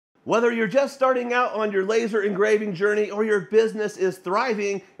Whether you're just starting out on your laser engraving journey or your business is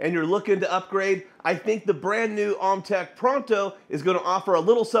thriving and you're looking to upgrade, I think the brand new Omtech Pronto is going to offer a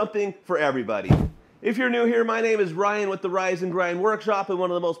little something for everybody. If you're new here, my name is Ryan with the Rise and Grind Workshop, and one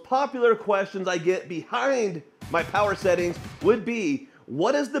of the most popular questions I get behind my power settings would be,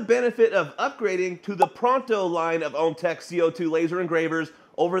 what is the benefit of upgrading to the Pronto line of Omtech CO2 laser engravers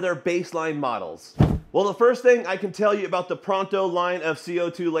over their baseline models? Well, the first thing I can tell you about the Pronto line of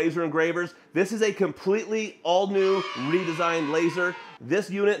CO2 laser engravers, this is a completely all-new redesigned laser. This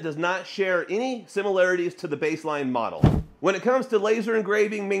unit does not share any similarities to the baseline model. When it comes to laser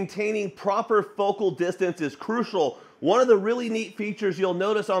engraving, maintaining proper focal distance is crucial. One of the really neat features you'll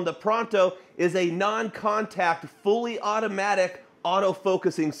notice on the Pronto is a non-contact, fully automatic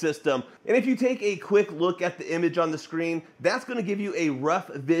autofocusing system. And if you take a quick look at the image on the screen, that's going to give you a rough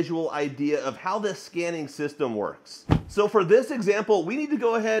visual idea of how this scanning system works. So for this example, we need to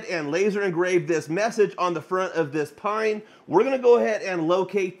go ahead and laser engrave this message on the front of this pine. We're going to go ahead and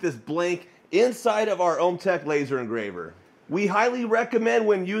locate this blank inside of our Omtech laser engraver. We highly recommend,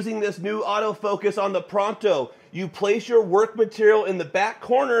 when using this new autofocus on the Pronto, you place your work material in the back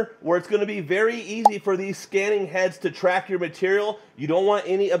corner where it's going to be very easy for these scanning heads to track your material. You don't want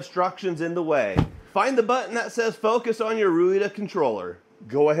any obstructions in the way. Find the button that says focus on your Ruida controller.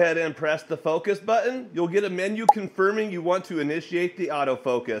 Go ahead and press the focus button. You'll get a menu confirming you want to initiate the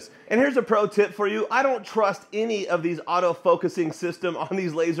autofocus. And here's a pro tip for you. I don't trust any of these autofocusing system on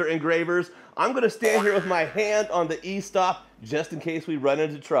these laser engravers. I'm going to stand here with my hand on the e-stop just in case we run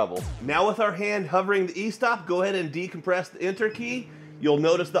into trouble. Now with our hand hovering the e-stop, go ahead and decompress the enter key. You'll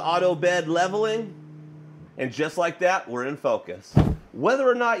notice the auto bed leveling. And just like that, we're in focus. Whether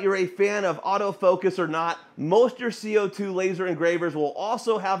or not you're a fan of autofocus or not, most your CO2 laser engravers will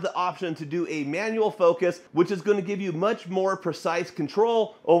also have the option to do a manual focus, which is going to give you much more precise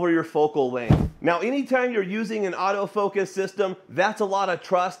control over your focal length. Now, anytime you're using an autofocus system, that's a lot of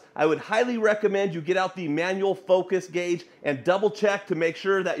trust. I would highly recommend you get out the manual focus gauge and double check to make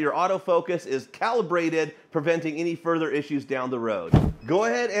sure that your autofocus is calibrated, preventing any further issues down the road. Go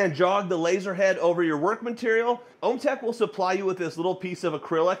ahead and jog the laser head over your work material. Omtech will supply you with this little piece of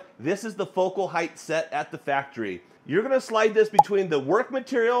acrylic. This is the focal height set at the factory. You're going to slide this between the work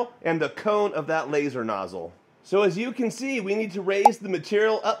material and the cone of that laser nozzle. So as you can see, we need to raise the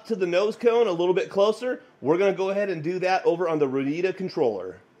material up to the nose cone a little bit closer. We're going to go ahead and do that over on the Ruida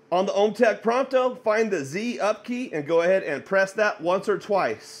controller. On the Omtech Pronto, find the Z up key and go ahead and press that once or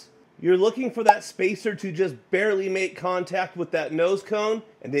twice. You're looking for that spacer to just barely make contact with that nose cone,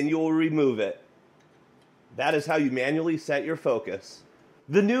 and then you will remove it. That is how you manually set your focus.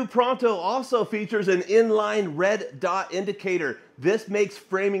 The new Pronto also features an inline red dot indicator. This makes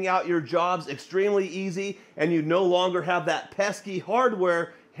framing out your jobs extremely easy, and you no longer have that pesky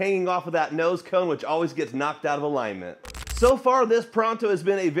hardware hanging off of that nose cone, which always gets knocked out of alignment. So far, this Pronto has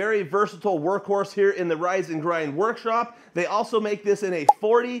been a very versatile workhorse here in the Rise and Grind Workshop. They also make this in a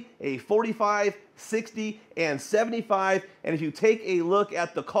 40, a 45, 60, and 75. And if you take a look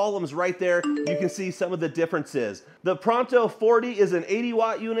at the columns right there, you can see some of the differences. The Pronto 40 is an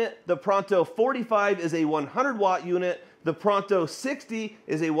 80-watt unit. The Pronto 45 is a 100-watt unit. The Pronto 60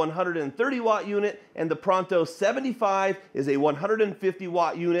 is a 130-watt unit, and the Pronto 75 is a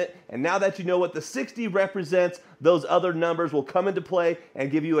 150-watt unit. And now that you know what the 60 represents, those other numbers will come into play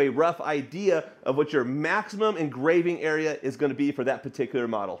and give you a rough idea of what your maximum engraving area is going to be for that particular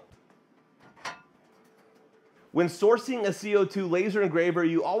model. When sourcing a CO2 laser engraver,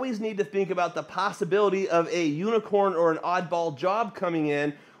 you always need to think about the possibility of a unicorn or an oddball job coming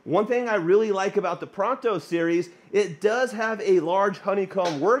in. One thing I really like about the Pronto series, it does have a large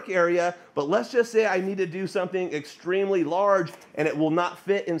honeycomb work area, but let's just say I need to do something extremely large and it will not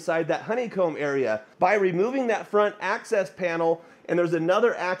fit inside that honeycomb area. By removing that front access panel, and there's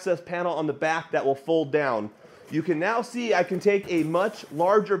another access panel on the back that will fold down, you can now see I can take a much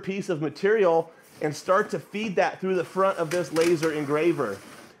larger piece of material and start to feed that through the front of this laser engraver.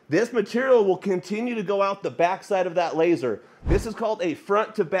 This material will continue to go out the back side of that laser. This is called a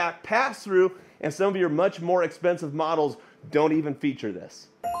front to back pass-through, and some of your much more expensive models don't even feature this.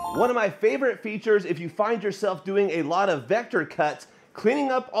 One of my favorite features, if you find yourself doing a lot of vector cuts,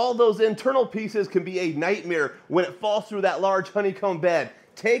 cleaning up all those internal pieces can be a nightmare when it falls through that large honeycomb bed.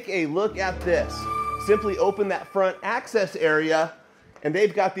 Take a look at this. Simply open that front access area, and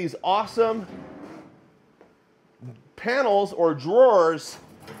they've got these awesome panels or drawers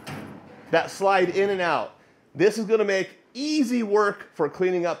that slide in and out. This is going to make easy work for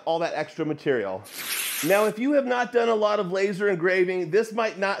cleaning up all that extra material. Now, if you have not done a lot of laser engraving, this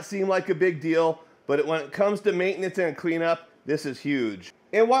might not seem like a big deal, but when it comes to maintenance and cleanup, This is huge.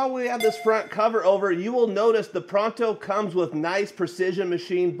 And while we have this front cover over, you will notice the Pronto comes with nice precision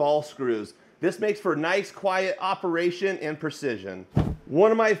machine ball screws. This makes for nice, quiet operation and precision.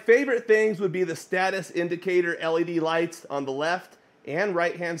 One of my favorite things would be the status indicator LED lights on the left and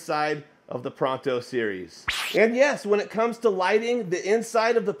right-hand side of the Pronto series. And yes, when it comes to lighting, the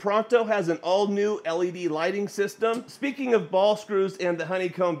inside of the Pronto has an all-new LED lighting system. Speaking of ball screws and the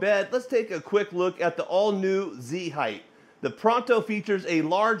honeycomb bed, let's take a quick look at the all-new Z height. The Pronto features a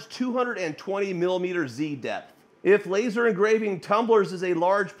large 220 millimeter Z depth. If laser engraving tumblers is a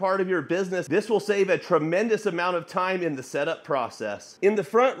large part of your business, this will save a tremendous amount of time in the setup process. In the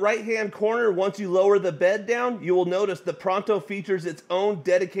front right-hand corner, once you lower the bed down, you will notice the Pronto features its own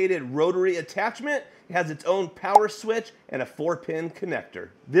dedicated rotary attachment. It has its own power switch and a 4-pin connector.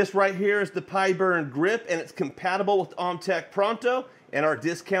 This right here is the pie burn grip, and it's compatible with Omtech Pronto, and our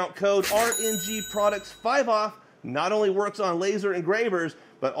discount code RNG Products 5 off not only works on laser engravers,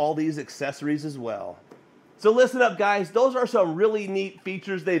 but all these accessories as well. So listen up, guys, those are some really neat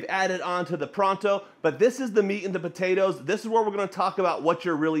features they've added onto the Pronto, but this is the meat and the potatoes. This is where we're going to talk about what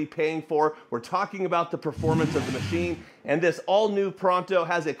you're really paying for. We're talking about the performance of the machine, and this all-new Pronto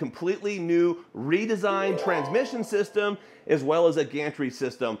has a completely new redesigned transmission system as well as a gantry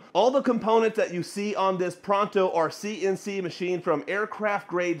system. All the components that you see on this Pronto are CNC machined from aircraft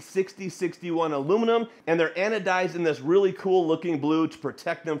grade 6061 aluminum, and they're anodized in this really cool looking blue to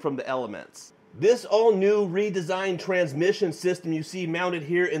protect them from the elements. This all-new redesigned transmission system you see mounted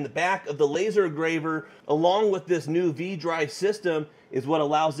here in the back of the laser engraver, along with this new V-drive system, is what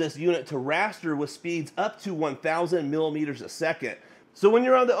allows this unit to raster with speeds up to 1,000 millimeters a second. So when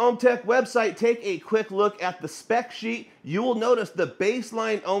you're on the Omtech website, take a quick look at the spec sheet. You will notice the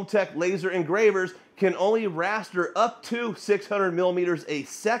baseline Omtech laser engravers can only raster up to 600 millimeters a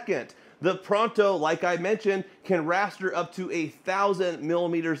second. The Pronto, like I mentioned, can raster up to 1,000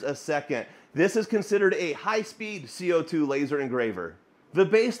 millimeters a second. This is considered a high-speed CO2 laser engraver. The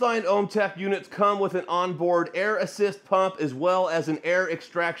baseline Omtech units come with an onboard air assist pump as well as an air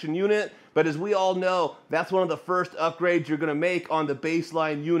extraction unit, but as we all know, that's one of the first upgrades you're going to make on the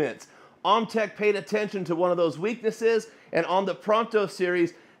baseline units. Omtech paid attention to one of those weaknesses, and on the Pronto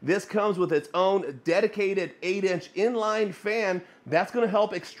series, this comes with its own dedicated 8-inch inline fan that's going to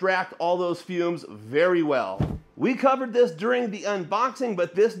help extract all those fumes very well. We covered this during the unboxing,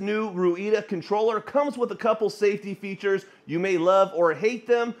 but this new Ruida controller comes with a couple safety features. You may love or hate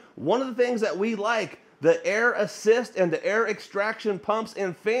them. One of the things that we like, the air assist and the air extraction pumps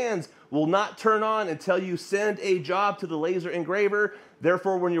and fans will not turn on until you send a job to the laser engraver.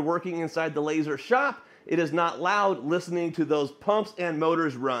 Therefore, when you're working inside the laser shop, it is not loud listening to those pumps and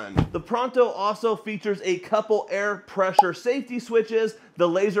motors run. The Pronto also features a couple air pressure safety switches. The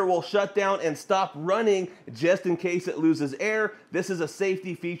laser will shut down and stop running just in case it loses air. This is a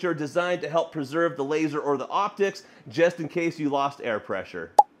safety feature designed to help preserve the laser or the optics just in case you lost air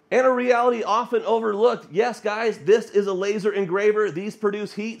pressure. And a reality often overlooked, yes guys, this is a laser engraver. These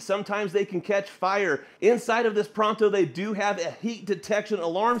produce heat. Sometimes they can catch fire. Inside of this Pronto, they do have a heat detection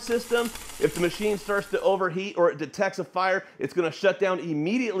alarm system. If the machine starts to overheat or it detects a fire, it's going to shut down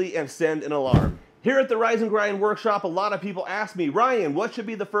immediately and send an alarm. Here at the Rise and Grind Workshop, a lot of people ask me, Ryan, what should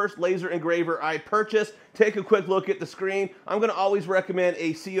be the first laser engraver I purchase? Take a quick look at the screen. I'm going to always recommend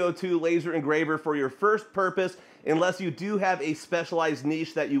a CO2 laser engraver for your first purpose, unless you do have a specialized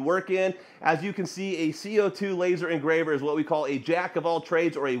niche that you work in. As you can see, a CO2 laser engraver is what we call a jack of all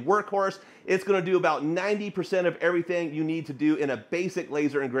trades or a workhorse. It's going to do about 90% of everything you need to do in a basic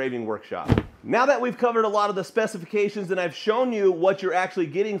laser engraving workshop. Now that we've covered a lot of the specifications and I've shown you what you're actually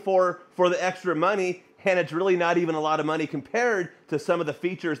getting for the extra money, and it's really not even a lot of money compared to some of the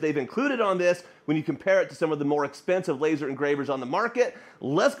features they've included on this when you compare it to some of the more expensive laser engravers on the market,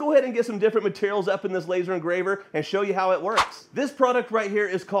 let's go ahead and get some different materials up in this laser engraver and show you how it works. This product right here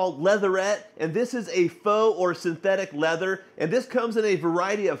is called Leatherette, and this is a faux or synthetic leather, and this comes in a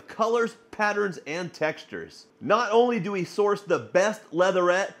variety of colors, patterns, and textures. Not only do we source the best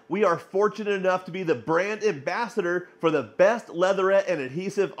leatherette, we are fortunate enough to be the brand ambassador for the best leatherette and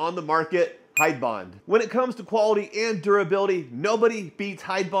adhesive on the market, Hydebond. When it comes to quality and durability, nobody beats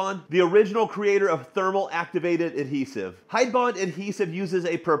Hydebond, the original creator of thermal activated adhesive. Hydebond adhesive uses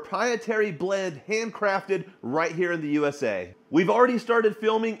a proprietary blend handcrafted right here in the USA. We've already started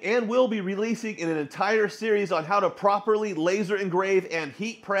filming and will be releasing an entire series on how to properly laser engrave and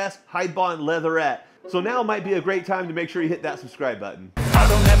heat press Hydebond leatherette. So now might be a great time to make sure you hit that subscribe button. I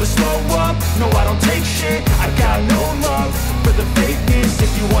don't ever slow up, no I don't take shit. I got no love for the fakeness.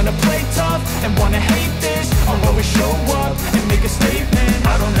 If you wanna play tough and wanna hate this, I'll always show up and make a statement.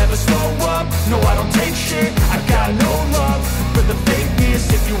 I don't ever slow up, no I don't take shit. I got no love for the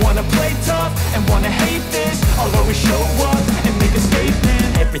fakeness. If you wanna play tough and wanna hate this, I'll always show up and make a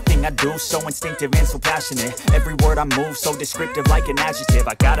statement. Everything I do so instinctive and so passionate. Every word I move so descriptive like an adjective.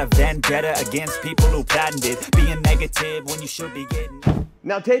 I got a vendetta against people who patented being negative when you should be getting.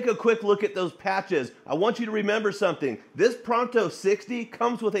 Now take a quick look at those patches. I want you to remember something. This Pronto 60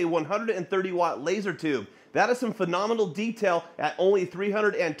 comes with a 130 watt laser tube. That is some phenomenal detail at only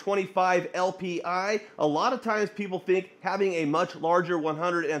 325 LPI. A lot of times people think having a much larger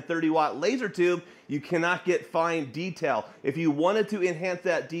 130 watt laser tube, you cannot get fine detail. If you wanted to enhance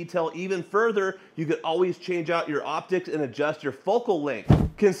that detail even further, you could always change out your optics and adjust your focal length.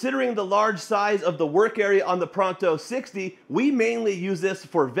 Considering the large size of the work area on the Pronto 60, we mainly use this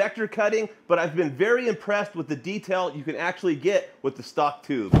for vector cutting, but I've been very impressed with the detail you can actually get with the stock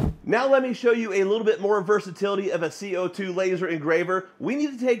tube. Now let me show you a little bit more versatility of a CO2 laser engraver. We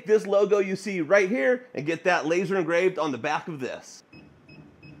need to take this logo you see right here and get that laser engraved on the back of this.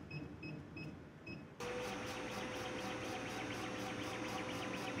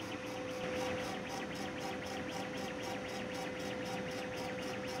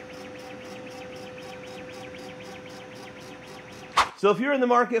 So if you're in the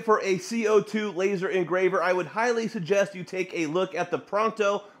market for a CO2 laser engraver, I would highly suggest you take a look at the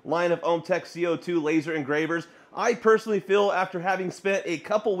Pronto line of Omtech CO2 laser engravers. I personally feel, after having spent a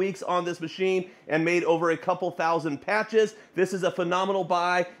couple weeks on this machine and made over a couple thousand patches, this is a phenomenal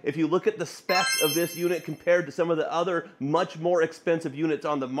buy. If you look at the specs of this unit compared to some of the other much more expensive units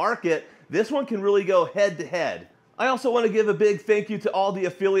on the market, this one can really go head to head. I also want to give a big thank you to all the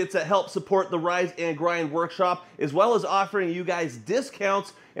affiliates that help support the Rise and Grind workshop, as well as offering you guys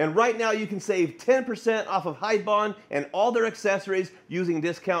discounts. And right now you can save 10% off of Hide Bond and all their accessories using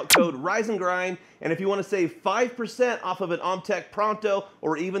discount code Rise and Grind. And if you want to save 5% off of an Omtech Pronto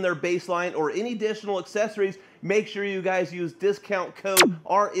or even their baseline or any additional accessories, make sure you guys use discount code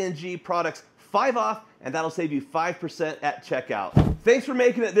RNG Products 5 off, and that'll save you 5% at checkout. Thanks for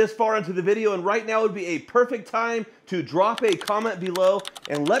making it this far into the video, and right now would be a perfect time to drop a comment below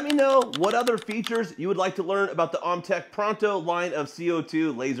and let me know what other features you would like to learn about the Omtech Pronto line of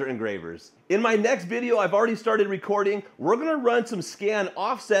CO2 laser engravers. In my next video, I've already started recording. We're gonna run some scan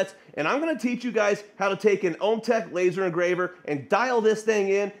offsets, and I'm gonna teach you guys how to take an Omtech laser engraver and dial this thing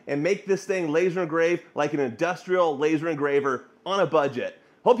in and make this thing laser engrave like an industrial laser engraver on a budget.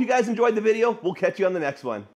 Hope you guys enjoyed the video. We'll catch you on the next one.